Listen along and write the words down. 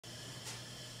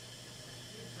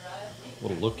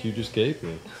What a look you just gave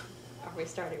me. Are we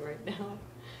starting right now?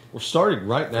 We're starting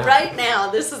right now. Right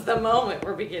now. This is the moment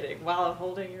we're beginning while I'm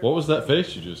holding your... What was that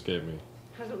face you just gave me?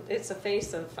 It's a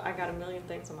face of, I got a million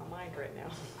things on my mind right now.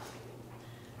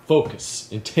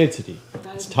 Focus. Intensity.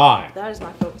 It's time. That is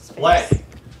my focus face. Play.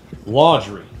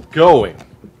 Laundry. Going.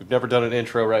 We've never done an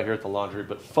intro right here at the laundry,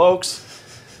 but folks,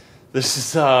 this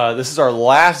is our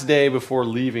last day before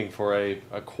leaving for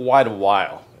quite a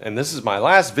while. And this is my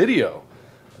last video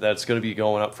that's going to be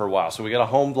going up for a while. So we got a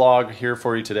home vlog here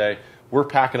for you today. We're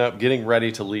packing up, getting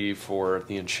ready to leave for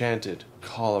the enchanted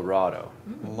Colorado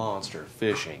monster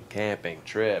fishing, camping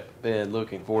trip. Been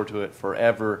looking forward to it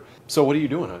forever. So what are you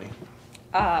doing, honey?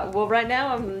 Well, right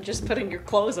now I'm just putting your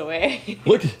clothes away.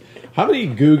 Look, how many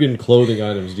Guggen clothing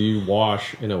items do you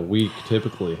wash in a week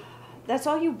typically? That's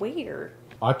all you wear.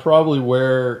 I probably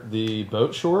wear the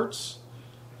boat shorts.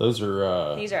 Those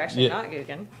are... These are actually not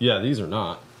Guggen. Yeah, these are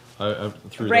not. I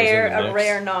threw A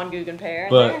rare non-Guggen pair.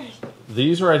 But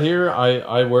these right here,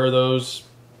 I wear those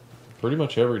pretty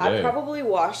much every day. I probably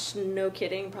wash, no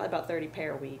kidding, probably about 30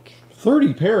 pair a week.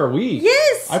 30 pair a week?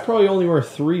 Yes! I probably only wear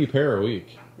 3 pair a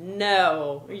week.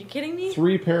 No. Are you kidding me?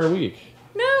 3 pair a week.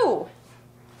 No.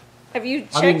 Have you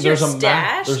checked your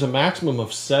stash? There's a maximum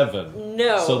of 7.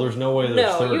 No. So there's no way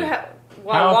there's 30.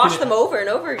 Well, wash them over and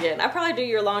over again. I probably do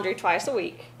your laundry twice a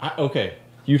week. Okay.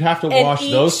 You'd have to wash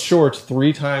those shorts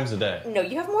 3 times a day. No,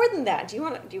 you have more than that. Do you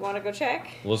want to go check?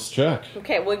 Let's check.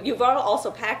 Okay, well, you've also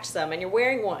packed some, and you're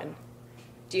wearing one.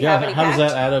 Do you have any how packed?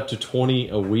 does that add up to 20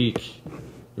 a week?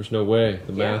 There's no way.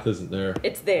 The math isn't there.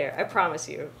 It's there, I promise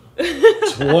you.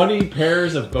 20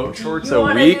 pairs of boat shorts a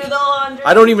week? Do the laundry?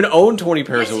 I don't even own 20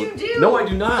 pairs yes, a week. You do. No, I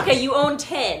do not. Okay, you own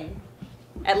 10.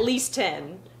 At least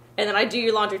 10. And then I do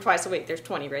your laundry twice a week. There's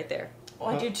 20 right there. Well,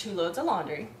 I do 2 loads of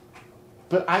laundry.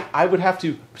 But I would have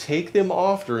to take them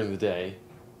off during the day,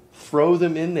 throw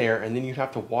them in there, and then you'd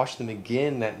have to wash them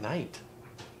again at night.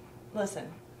 Listen,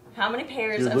 how many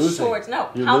pairs of shorts? No,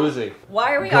 you're losing.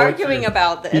 Why are we arguing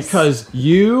about this? Because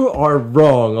you are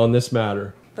wrong on this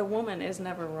matter. The woman is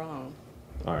never wrong.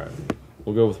 All right,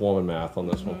 we'll go with woman math on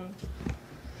this one.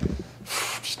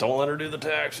 Just don't let her do the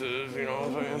taxes, you know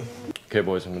what I'm saying? Okay,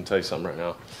 boys, I'm gonna tell you something right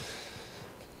now.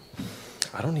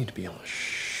 I don't need to be on a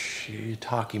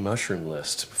shiitake mushroom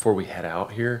list before we head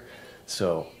out here,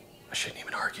 so I shouldn't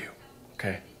even argue.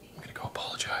 Okay, I'm gonna go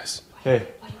apologize. Hey.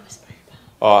 What are you whispering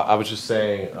about? I was just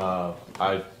saying,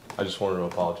 I just wanted to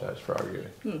apologize for arguing.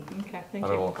 Okay, thank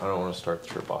you. I don't want to start the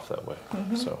trip off that way.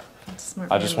 So That's a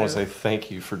smart I just want to say thank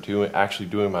you for actually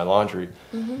doing my laundry,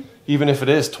 even if it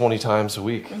is 20 times a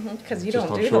week. Because you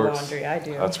don't do the laundry, I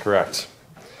do. That's correct.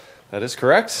 That is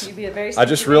correct. You'd be a very I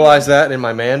just realized that in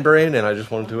my man brain, and I just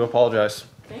wanted to apologize.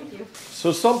 Thank you.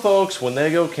 So some folks, when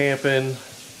they go camping,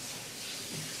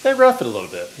 they rough it a little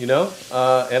bit, you know,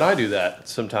 and I do that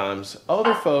sometimes.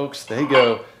 Other folks, they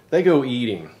go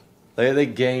eating. They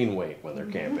gain weight when they're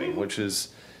camping, which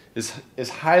is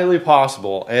highly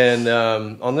possible. And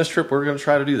on this trip, we're going to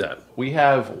try to do that. We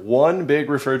have one big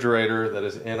refrigerator that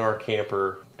is in our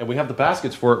camper, and we have the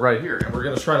baskets for it right here. And we're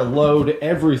going to try to load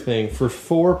everything for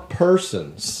 4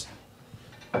 persons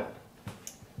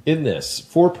in this.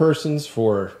 4 persons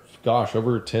for, gosh,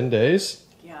 over 10 days.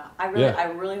 Yeah, I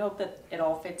really hope that it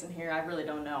all fits in here. I really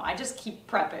don't know. I just keep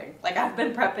prepping. Like, I've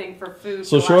been prepping for food.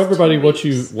 So for show the last everybody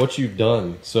 2 what you've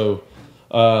done. So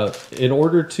in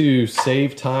order to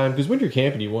save time, because when you're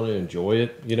camping, you want to enjoy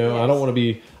it. You know,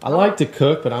 yes. I like to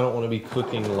cook, but I don't want to be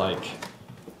cooking like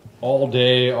all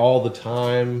day, all the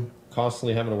time,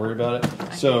 constantly having to worry about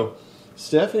it. So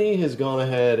Stephanie has gone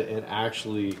ahead and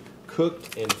actually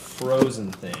cooked and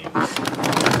frozen things.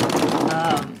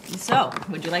 So,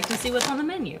 would you like to see what's on the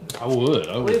menu? I would.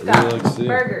 We've really got like to see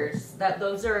burgers.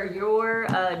 Those are your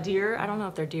deer. I don't know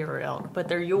if they're deer or elk, but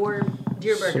they're your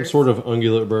deer burgers. Some sort of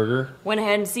ungulate burger. Went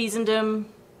ahead and seasoned them.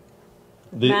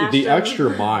 The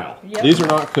extra mile. Yep. These are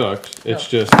not cooked. It's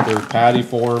just they're patty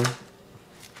form.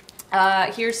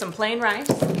 Here's some plain rice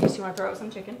in case you want to throw out some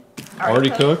chicken.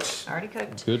 Already cooked. Already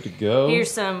cooked. Good to go.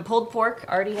 Here's some pulled pork.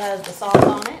 Already has the sauce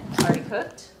on it. Already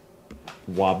cooked.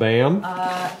 Wabam.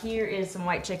 Here is some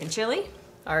white chicken chili.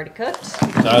 Already cooked.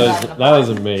 That is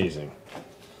amazing.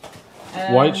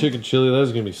 White chicken chili, that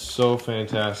is going to be so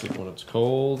fantastic when it's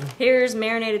cold. Here's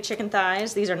marinated chicken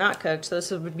thighs. These are not cooked, so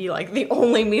this would be like the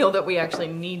only meal that we actually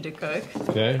need to cook.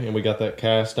 Okay, and we got that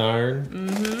cast iron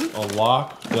on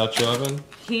lock, Dutch oven.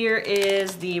 Here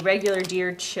is the regular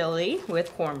deer chili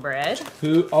with cornbread.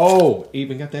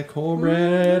 Even got that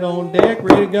cornbread on deck,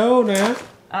 ready to go now.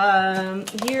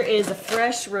 Here is a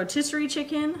fresh rotisserie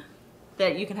chicken.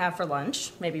 that you can have for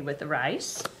lunch, maybe with the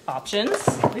rice. Options.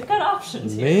 We've got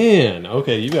options here. Man,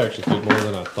 okay, you actually cooked more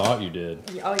than I thought you did.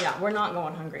 Oh yeah, we're not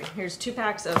going hungry. Here's 2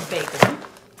 packs of bacon.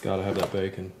 Gotta have that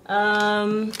bacon.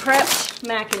 Prepped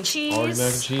mac and cheese. Already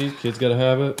mac and cheese. Kids gotta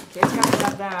have it. Kids gotta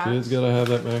have that. Kids gotta have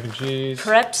that mac and cheese.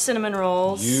 Prepped cinnamon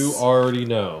rolls. You already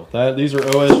know that these are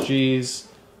OSG's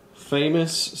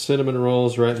famous cinnamon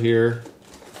rolls right here.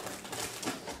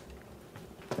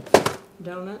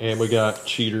 Donuts. And we got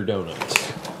cheater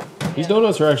donuts. These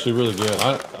donuts are actually really good.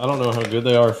 I don't know how good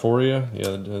they are for you.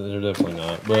 Yeah, they're definitely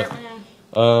not. But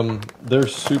they're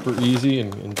super easy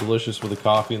and delicious with the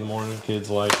coffee in the morning. Kids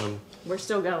like them. We're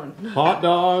still going. Hot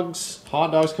dogs.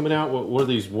 Hot dogs coming out. What are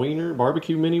these?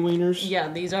 Barbecue mini wieners?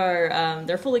 Yeah, these are,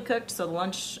 they're fully cooked, so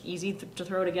lunch, easy to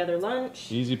throw together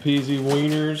lunch. Easy peasy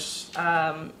wieners.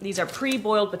 These are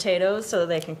pre-boiled potatoes, so that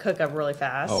they can cook up really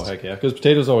fast. Oh, heck yeah. Because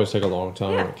potatoes always take a long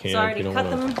time. Yeah, so I already cut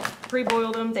them,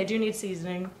 pre-boiled them. They do need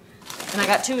seasoning. And I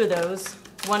got 2 of those.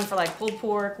 One for like pulled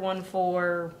pork, one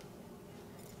for,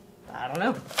 I don't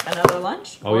know, another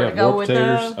lunch. Oh, yeah, go more with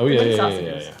potatoes. Oh,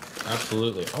 yeah.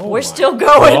 Absolutely. Oh, we're still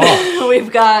going. Gosh.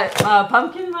 We've got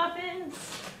pumpkin muffins.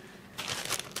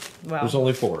 Well, there's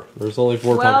only 4. There's only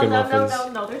 4 pumpkin muffins.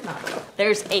 No, there's not.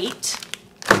 There's 8.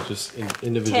 It's just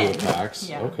individual 10. packs.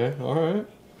 Yeah. Okay, all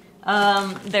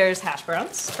right. There's hash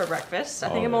browns for breakfast. I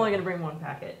think I'm only going to bring 1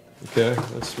 packet. Okay,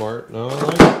 that's smart. No, I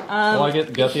like it. I like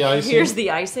it. Got the icing. Here's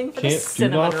the icing for the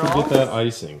cinnamon rolls. Do not forget that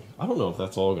icing. I don't know if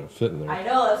that's all going to fit in there. I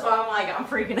know, that's why I'm like, I'm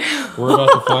freaking out. We're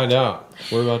about to find out.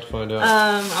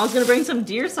 I was going to bring some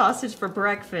deer sausage for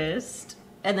breakfast.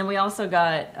 And then we also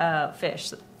got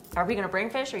fish. Are we going to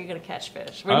bring fish or are you going to catch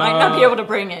fish? We might not be able to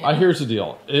bring it. Here's the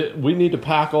deal. We need to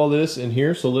pack all this in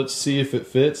here, so let's see if it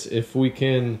fits. If we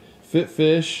can fit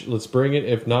fish, let's bring it.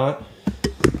 If not,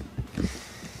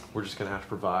 we're just gonna have to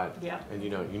provide. Yeah. And you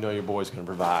know your boy's gonna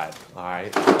provide. All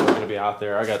right. We're gonna be out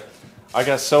there. I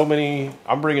got so many.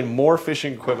 I'm bringing more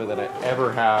fishing equipment than I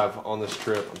ever have on this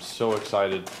trip. I'm so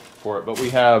excited for it. But we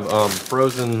have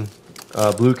frozen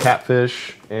blue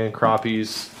catfish and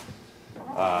crappies.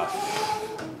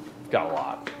 Got a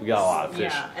lot. We got a lot of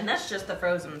fish. Yeah, and that's just the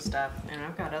frozen stuff. And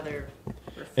I've got other.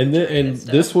 And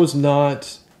stuff. this was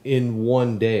not in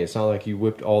one day. It's not like you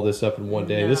whipped all this up in one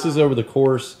day. No. This is over the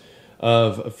course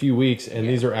of a few weeks, and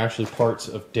these are actually parts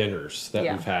of dinners that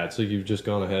we've had. So you've just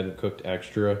gone ahead and cooked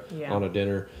extra on a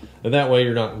dinner, and that way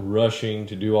you're not rushing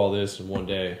to do all this in one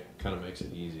day. Kind of makes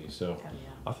it easy. So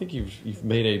I think you've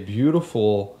made a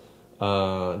beautiful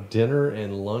dinner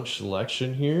and lunch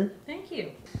selection here. Thank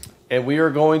you. And we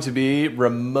are going to be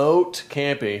remote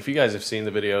camping. If you guys have seen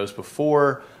the videos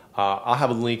before, I'll have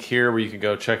a link here where you can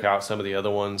go check out some of the other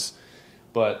ones.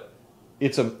 But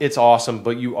it's awesome,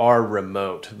 but you are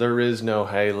remote. There is no,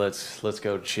 hey, let's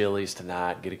go to Chili's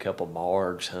tonight, get a couple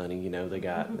margs, honey. You know, they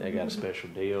got a special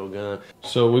deal going.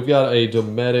 So we've got a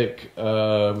Dometic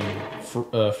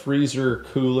freezer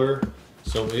cooler.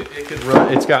 So it can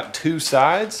run. It's got 2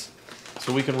 sides,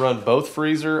 so we can run both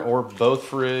freezer or both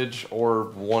fridge or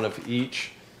one of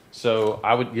each. So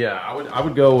I would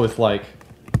go with like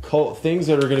things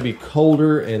that are going to be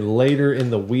colder and later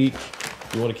in the week.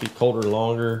 You want to keep colder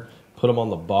longer. Put them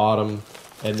on the bottom,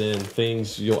 and then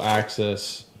things you'll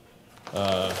access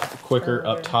quicker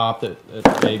up top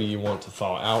that maybe you want to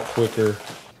thaw out quicker.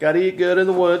 Got to eat good in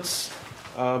the woods.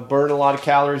 Burn a lot of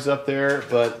calories up there,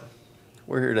 but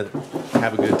we're here to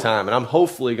have a good time. And I'm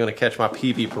hopefully going to catch my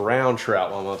PB brown trout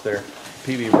while I'm up there.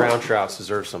 PB brown trouts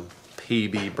deserve some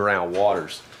PB brown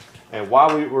waters. And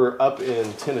while we were up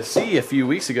in Tennessee a few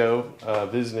weeks ago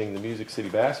visiting the Music City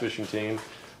Bass Fishing team,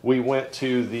 we went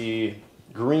to the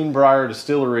Greenbrier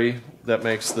Distillery that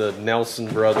makes the Nelson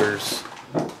Brothers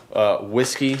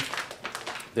whiskey.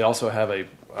 They also have a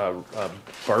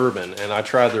bourbon, and I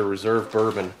tried their reserve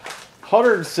bourbon.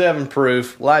 107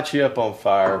 proof, lights you up on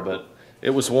fire, but it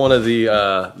was one of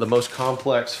the most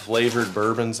complex flavored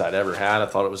bourbons I'd ever had. I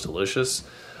thought it was delicious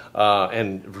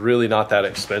and really not that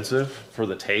expensive for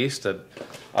the taste.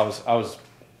 I was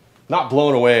not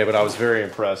blown away, but I was very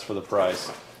impressed for the price.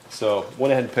 So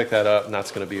went ahead and picked that up, and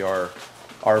that's going to be our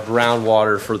brown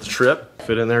water for the trip.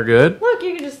 Fit in there good. Look,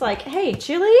 you can just like, hey,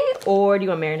 chili, or do you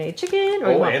want marinated chicken,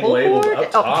 or you want pulled labeled pork?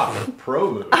 up top.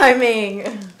 Pro move. I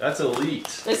mean, that's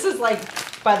elite. This is like,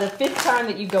 by the 5th time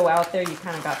that you go out there, you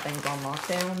kind of got things on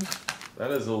lockdown.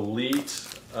 That is elite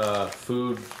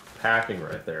food packing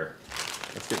right there.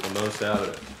 Let's get the most out of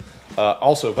it.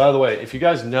 Also, by the way, if you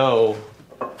guys know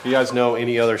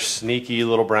any other sneaky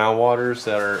little brown waters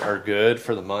that are good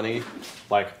for the money,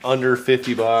 like under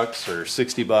 $50 or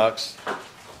 $60,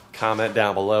 comment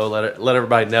down below. Let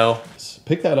everybody know.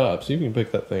 Pick that up. See if you can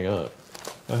pick that thing up.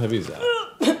 How heavy is that?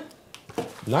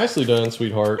 Nicely done,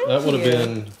 sweetheart. Thank That would have you.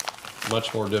 been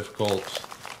much more difficult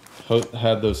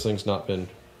had those things not been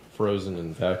frozen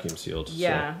and vacuum sealed.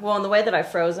 Yeah. Well, and the way that I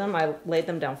froze them, I laid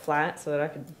them down flat so that I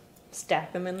could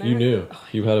stack them in So there. you knew.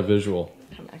 You had a visual.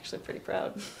 I'm actually pretty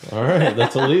proud. All right,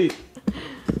 that's elite.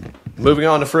 Moving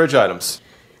on to fridge items.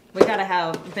 We gotta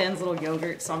have Ben's little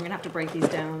yogurt, so I'm gonna have to break these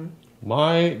down.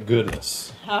 My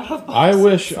goodness. Out of boxes. I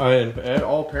wish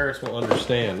all parents will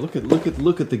understand. Look at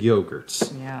the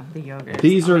yogurts. Yeah, the yogurt.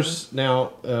 These are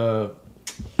now.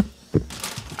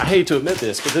 I hate to admit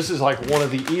this, but this is like one of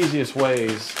the easiest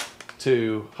ways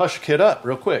to hush a kid up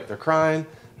real quick. They're crying.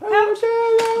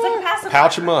 It's like a pacifier.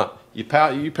 Pouch them up. You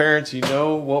parents, you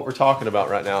know what we're talking about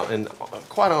right now. And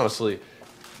quite honestly,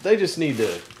 they just need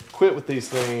to quit with these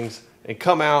things and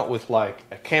come out with like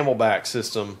a Camelback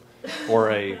system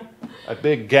or a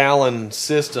big gallon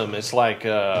system. It's like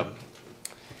a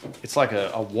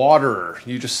waterer.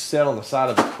 You just set on the side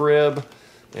of the crib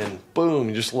and boom,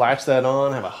 you just latch that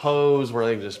on, have a hose where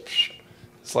they can just,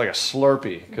 it's like a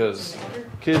Slurpee because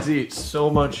kids eat so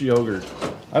much yogurt.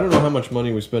 I don't know how much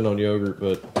money we spend on yogurt,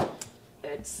 but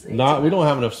we don't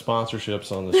have enough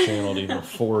sponsorships on this channel to even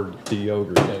afford the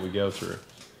yogurt that we go through.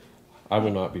 I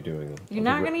will not be doing them. You're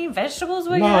not gonna eat vegetables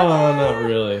while No, you're up there? not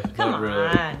really. Come not on.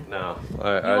 Really. No.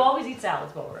 You always eat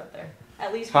salads while we're up there.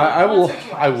 At least I once will. or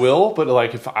twice. I will, but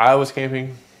like if I was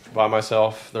camping by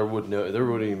myself, there wouldn't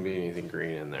even be anything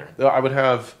green in there. I would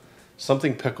have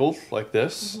something pickled like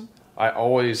this. Mm-hmm. I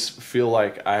always feel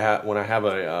like when I have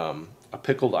a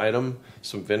pickled item,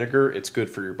 some vinegar, it's good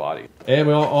for your body. And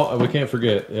we can't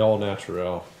forget the all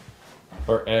natural.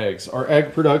 Our eggs, our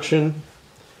egg production,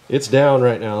 it's down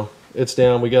right now. It's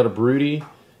down. We got a broody,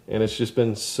 and it's just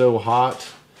been so hot,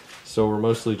 so we're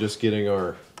mostly just getting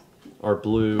our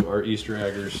Easter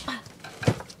eggers.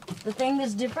 The thing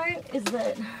that's different is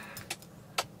that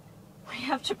we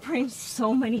have to bring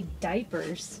so many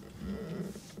diapers,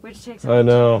 which takes I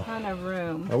know. a ton of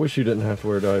room. I wish you didn't have to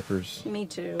wear diapers. Me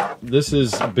too. This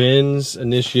is Ben's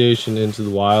initiation into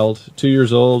the wild. 2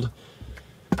 years old.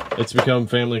 It's become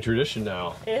family tradition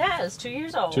now. It has. 2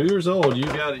 years old. 2 years old. You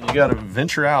got to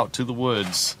venture out to the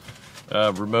woods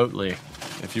remotely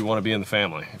if you want to be in the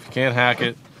family. If you can't hack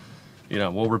it,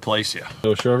 we'll replace you.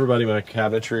 So show everybody my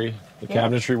cabinetry,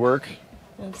 cabinetry work.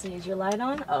 Let's see, is your light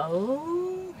on?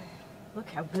 Oh, look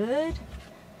how good.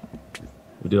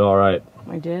 We did all right.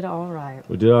 We did all right.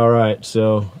 We did all right.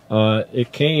 So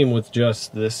it came with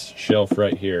just this shelf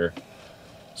right here.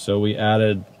 So we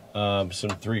added some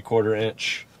 3/4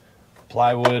 inch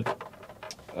plywood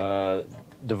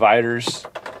dividers,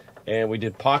 and we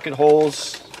did pocket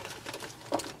holes.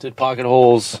 Did pocket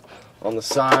holes on the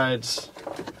sides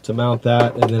to mount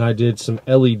that, and then I did some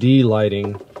LED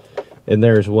lighting in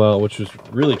there as well, which was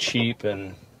really cheap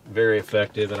and very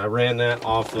effective. And I ran that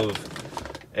off of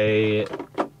a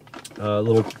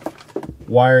little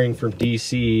wiring from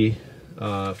DC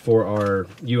for our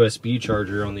USB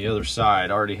charger on the other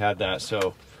side. I already had that,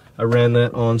 so I ran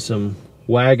that on some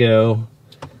Wago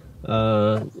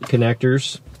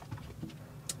connectors,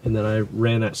 and then I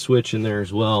ran that switch in there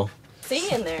as well. See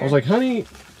in there. I was like, honey,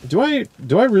 do I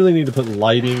really need to put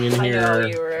lighting in here? I know,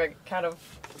 you were kind of,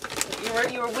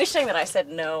 you were wishing that I said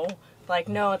no. Like,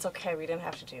 no, it's okay, we didn't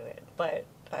have to do it. But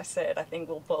I said, I think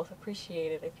we'll both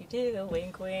appreciate it if you do.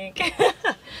 Wink, wink.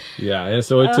 Yeah, and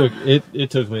so it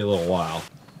took me a little while.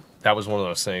 That was one of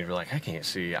those things where like, I can't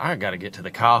see. I got to get to the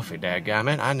coffee,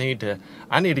 dadgummit. I need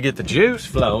to get the juice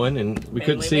flowing, and we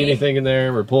couldn't see anything in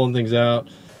there. We're pulling things out,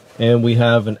 and we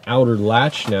have an outer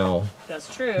latch now.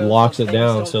 That's true. Locks it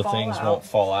down so things won't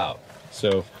fall out.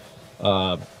 So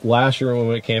last year when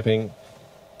we went camping,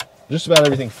 just about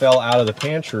everything fell out of the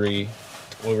pantry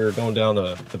when we were going down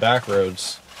the back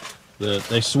roads.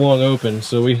 They swung open,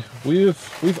 so we've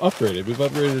upgraded. We've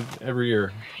upgraded every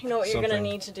year. You know what you're gonna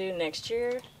need to do next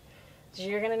year?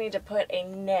 You're gonna need to put a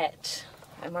net.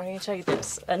 I'm already gonna tell you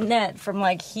this. A net from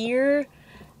like here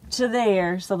to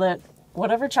there, so that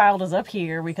whatever child is up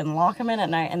here, we can lock them in at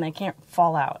night and they can't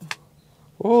fall out.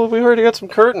 Well, we already got some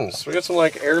curtains. We got some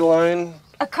like airline.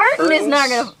 A curtain curtains. is not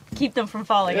gonna keep them from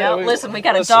falling out. Listen, we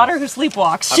got listen. a daughter who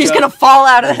sleepwalks. She's gonna fall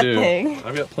out of that thing.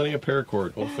 I've got plenty of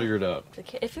paracord. We'll figure it out.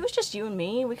 If it was just you and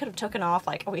me, we could have taken off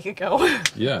like a week ago.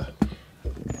 Yeah.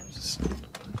 Just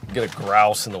get a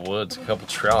grouse in the woods, a couple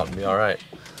trout, and be all right.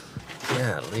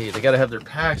 Yeah, they gotta have their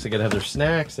packs. They gotta have their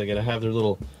snacks. They gotta have their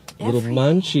little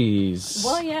munchies.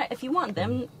 Well, yeah. If you want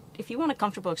a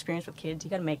comfortable experience with kids,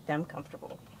 you gotta make them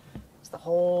comfortable. It's the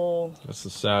whole. That's the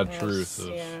sad truth.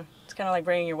 Yeah. It's kind of like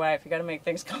bringing your wife. You got to make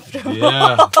things comfortable.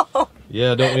 Yeah.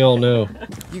 Yeah, don't we all know?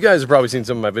 You guys have probably seen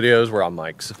some of my videos where I'm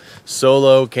like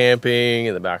solo camping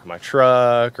in the back of my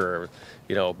truck, or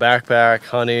you know, backpack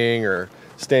hunting or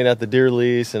staying at the deer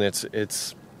lease, and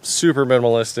it's super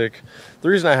minimalistic. The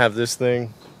reason I have this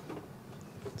thing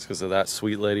is because of that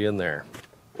sweet lady in there.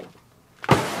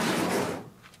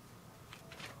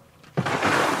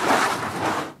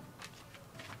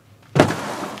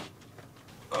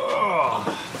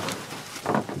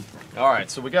 All right,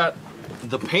 so we got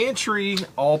the pantry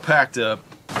all packed up,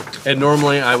 and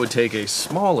normally I would take a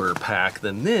smaller pack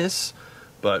than this,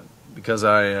 but because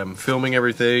I am filming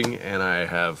everything and I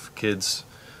have kids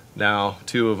now,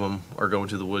 2 of them are going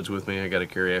to the woods with me. I got to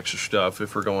carry extra stuff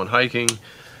if we're going hiking,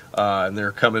 and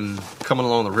they're coming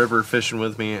along the river fishing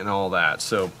with me and all that.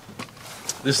 So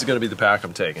this is going to be the pack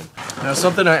I'm taking. Now,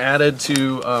 something I added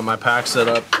to my pack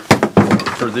setup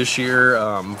for this year,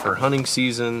 for hunting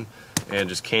season and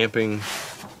just camping,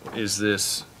 is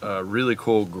this really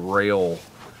cool Grail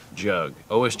jug.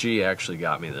 OSG actually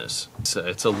got me this.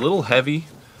 It's a little heavy,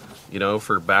 you know,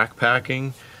 for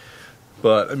backpacking,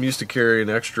 but I'm used to carrying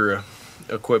extra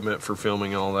equipment for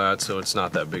filming and all that, so it's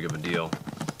not that big of a deal.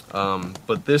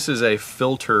 But this is a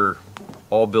filter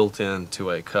all built into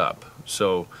a cup.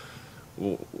 So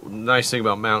nice thing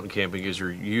about mountain camping is you're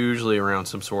usually around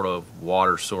some sort of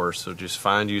water source, so just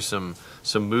find you some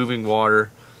moving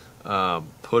water,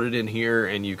 put it in here,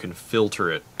 and you can filter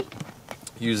it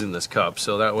using this cup.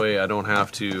 So that way I don't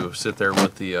have to sit there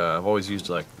with the I've always used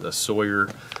like the Sawyer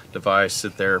device,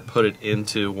 sit there, put it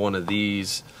into one of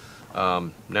these.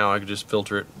 Now I can just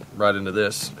filter it right into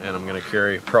this, and I'm going to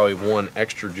carry probably 1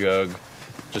 extra jug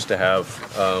just to have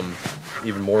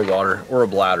even more water, or a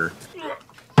bladder.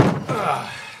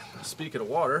 Speaking of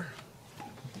water,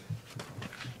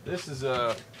 this is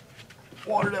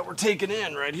water that we're taking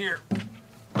in right here.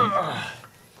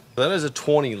 That is a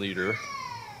 20 liter,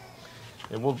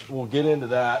 and we'll get into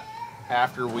that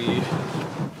after we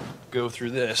go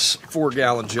through this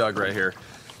 4-gallon jug right here.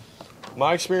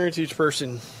 My experience, each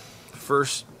person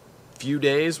first few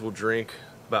days will drink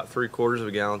about 3/4 of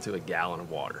a gallon to a gallon of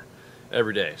water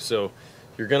every day. So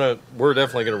we're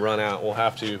definitely gonna run out. We'll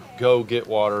have to go get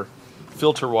water,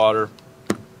 filter water.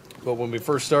 But when we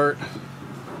first start,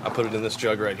 I put it in this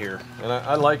jug right here. And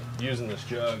I like using this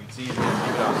jug. It's easy to keep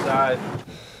it outside.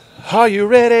 Are you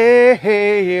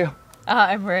ready?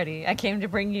 I'm ready. I came to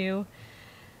bring you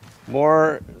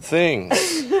more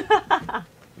things.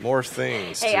 More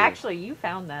things. Hey, actually, you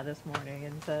found that this morning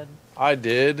and said... I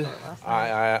did.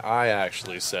 I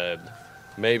actually said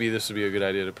maybe this would be a good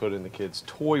idea to put in the kids'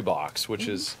 toy box, which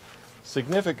is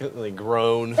significantly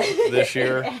grown this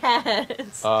year.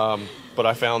 Yes. But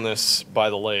I found this by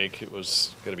the lake. It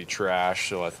was going to be trash,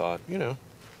 so I thought, you know,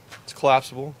 it's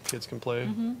collapsible. Kids can play.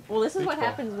 Well, this is what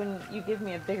happens when you give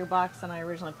me a bigger box than I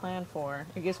originally planned for.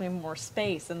 It gives me more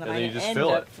space, and then I end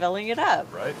up filling it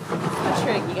up. Right. That's a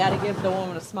trick. You got to give the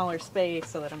woman a smaller space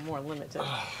so that I'm more limited.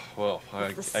 Well,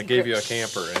 I gave you a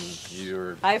camper,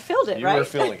 and I filled it, right? You were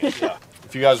filling it, yeah.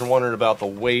 If you guys are wondering about the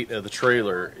weight of the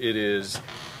trailer, it is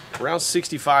around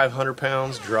 6,500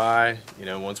 pounds dry. You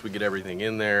know, once we get everything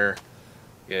in there,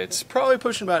 it's probably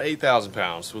pushing about 8,000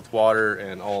 pounds with water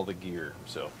and all the gear.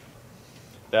 So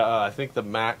I think the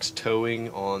max towing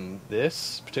on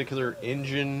this particular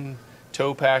engine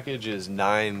tow package is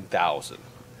 9,000.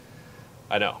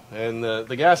 I know, and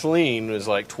the gasoline is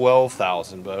like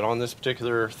 12,000, but on this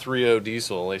particular 3.0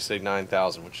 diesel, they say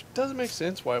 9,000, which doesn't make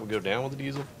sense why it would go down with the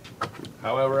diesel.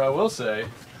 However, I will say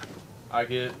I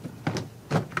get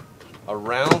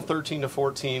around 13 to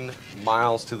 14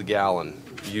 miles to the gallon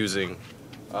using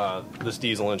this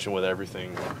diesel engine with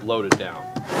everything loaded down.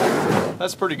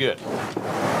 That's pretty good.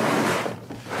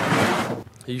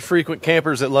 You frequent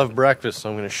campers that love breakfast, so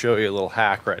I'm going to show you a little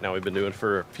hack right now we've been doing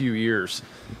for a few years.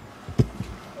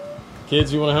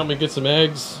 Kids, you want to help me get some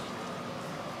eggs?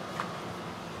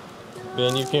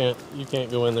 Ben, you can't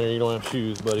go in there. You don't have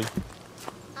shoes, buddy.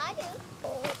 I do.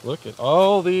 Look at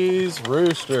all these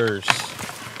roosters.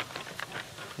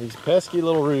 These pesky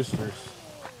little roosters.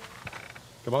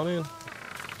 Come on in.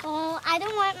 Oh, I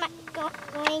don't want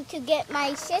going to get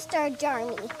my sister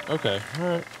Journey. Okay, all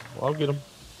right. Well, I'll get them.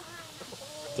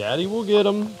 Daddy will get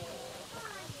them.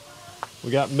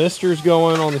 We got misters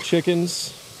going on the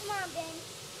chickens. Come on, Ben.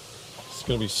 It's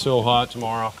going to be so hot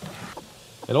tomorrow.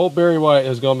 And old Barry White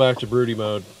has gone back to broody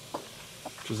mode,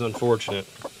 which is unfortunate.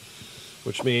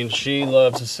 Which means she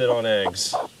loves to sit on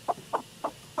eggs.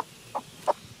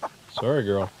 Sorry,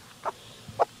 girl.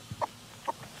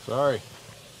 Sorry.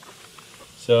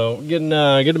 So getting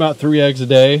about 3 eggs a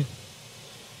day,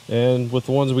 and with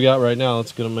the ones we got right now,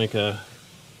 it's gonna make a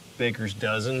baker's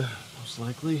dozen, most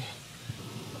likely.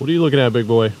 What are you looking at, big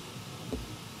boy?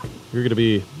 You're gonna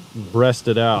be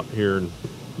breasted out here in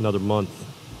another month.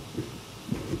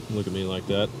 Look at me like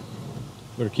that.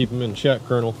 Better keep him in check,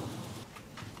 Colonel.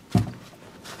 Look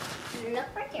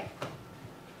right here.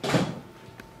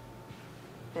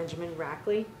 Benjamin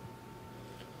Rackley,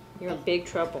 you're in big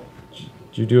trouble.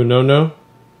 Did you do a no-no?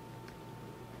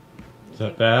 Is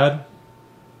that bad?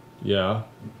 Yeah.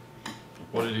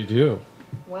 What did he do?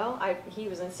 Well, he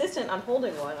was insistent on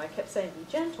holding one. I kept saying, be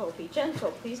gentle,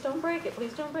 please don't break it,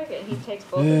 please don't break it. And he takes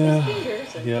both of his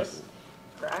fingers and just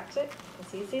cracks it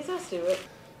as he sees us do it.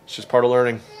 It's just part of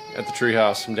learning at the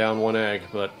treehouse. I'm down one egg,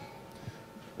 but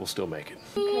we'll still make it.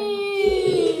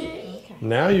 Okay.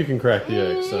 Now you can crack the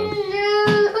egg, son.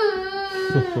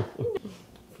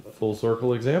 Full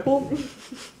circle example.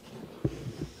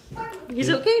 He's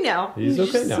okay now. He's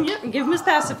okay now. Yeah, give him his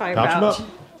pacifier Pouch him pouch. up.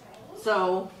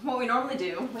 So, what we normally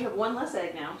do, we have one less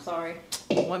egg now, sorry.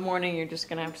 One morning you're just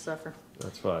gonna have to suffer.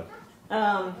 That's fine.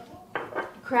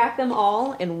 Crack them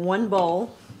all in one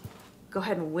bowl. Go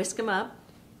ahead and whisk them up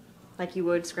like you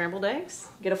would scrambled eggs.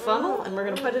 Get a funnel and we're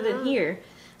gonna put it in here.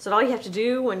 So all you have to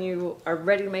do when you are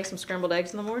ready to make some scrambled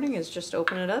eggs in the morning is just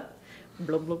open it up.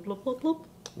 Blub, blub, blub, blub, blub.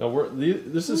 No,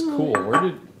 this is cool.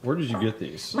 Where did you get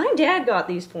these? My dad got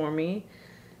these for me.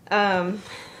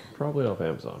 Probably off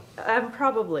Amazon.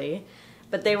 Probably.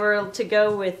 But they were to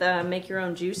go with make your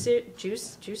own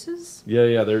juices.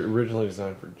 Yeah, they're originally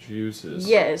designed for juices.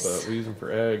 Yes. But we use them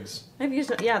for eggs. I've used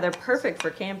them, yeah, they're perfect for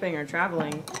camping or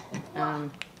traveling.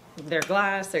 They're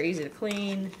glass, they're easy to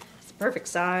clean, it's the perfect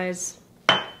size.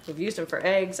 We've used them for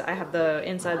eggs. I have the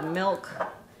inside milk.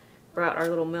 Brought our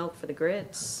little milk for the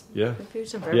grits. Yeah. We've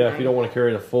used them for Yeah, everything. if you don't want to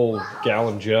carry a full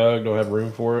gallon jug, don't have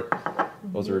room for it.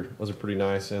 Those are pretty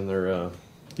nice, and they're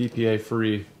BPA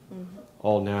free,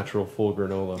 all natural, full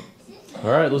granola.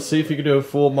 All right, let's see if you can do a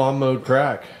full mom mode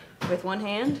crack. With one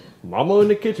hand? Mama in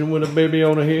the kitchen with a baby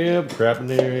on her hip, crapping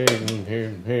their eggs in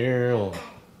here.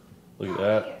 Look at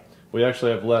that. We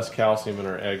actually have less calcium in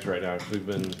our eggs right now because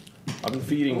I've been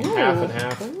feeding half and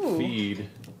half feed.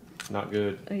 Not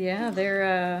good. Yeah, they're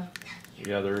a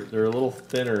little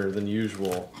thinner than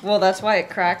usual. well, that's why it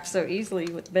cracked so easily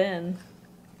with Ben.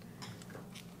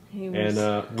 And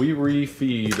we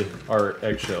refeed our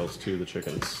eggshells to the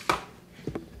chickens.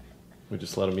 We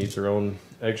just let them eat their own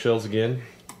eggshells again.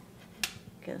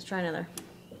 Okay, let's try another.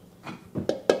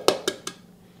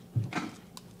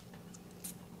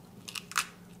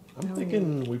 I'm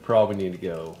thinking we probably need to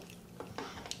go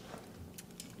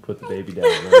put the baby down.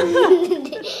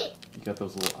 Right? You got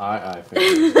those little eye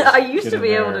fingers. I used to be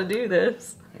able to do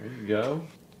this. There you go.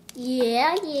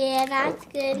 Yeah, that's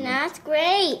good. That's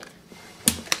great.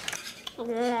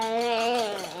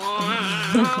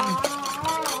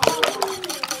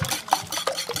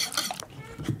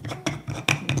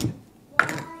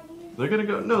 They're gonna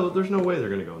go. No, there's no way they're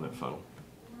gonna go in that funnel.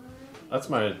 That's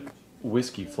my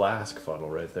whiskey flask funnel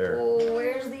right there. Oh,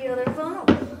 where's the other funnel?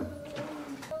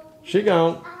 She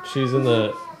gone. She's in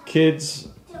the kids'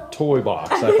 toy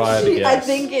box. If I had to guess. I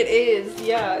think it is.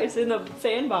 Yeah, it's in the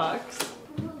sandbox.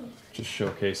 Just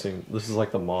showcasing. This is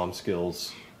like the mom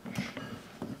skills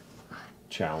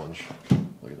challenge.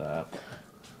 Look at that.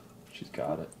 She's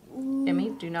got it. Emmy,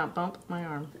 do not bump my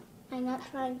arm. I'm not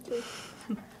trying to.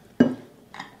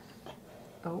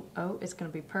 Oh, it's gonna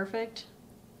be perfect.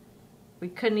 We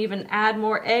couldn't even add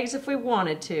more eggs if we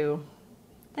wanted to.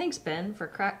 Thanks, Ben, for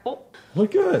crack. Oh,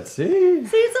 Look good. See?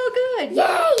 see, it's all good.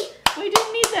 Yay! We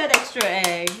didn't need that extra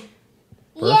egg.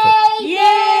 Perfect.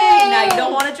 Yay! Now you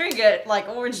don't want to drink it like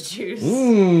orange juice.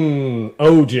 OJ.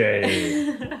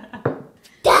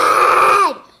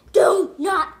 Dad! Do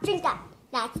not drink that.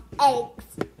 That's eggs.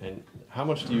 And how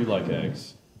much do you like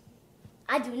eggs?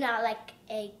 I do not like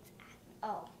eggs at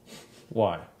all.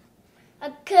 Why?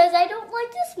 Because I don't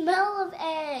like the smell of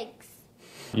eggs.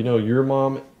 You know, your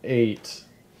mom ate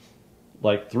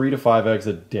like 3 to 5 eggs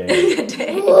a day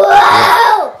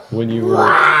Whoa! when you were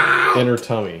in her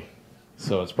tummy.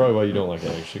 So it's probably why you don't like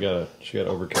eggs. She got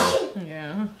overkill.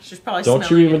 Yeah, she's probably. Don't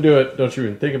you even do it. Don't you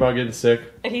even think about getting sick.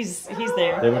 He's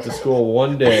there. They went to school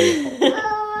one day.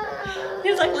 He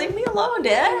was like, "Leave me alone,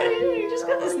 Dad. You just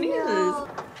got the sneezes."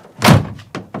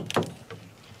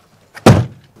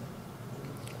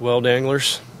 Well,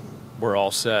 danglers, we're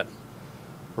all set.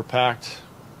 We're packed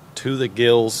to the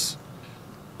gills.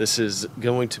 This is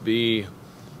going to be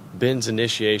Ben's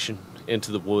initiation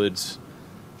into the woods.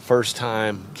 First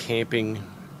time camping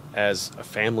as a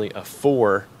family of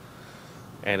 4,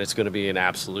 and it's going to be an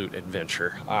absolute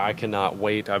adventure. I cannot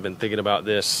wait. I've been thinking about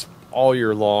this all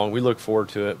year long. We look forward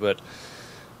to it, but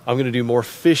I'm going to do more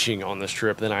fishing on this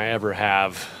trip than I ever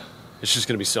have. It's just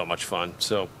going to be so much fun.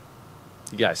 So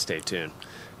you guys stay tuned.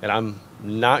 And I'm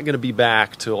not going to be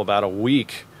back till about a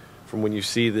week from when you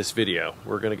see this video.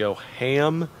 We're going to go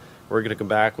ham we're going to come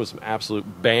back with some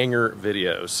absolute banger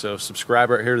videos. So subscribe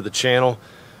right here to the channel.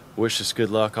 Wish us good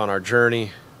luck on our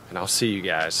journey, and I'll see you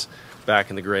guys back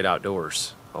in the great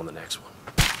outdoors on the next one.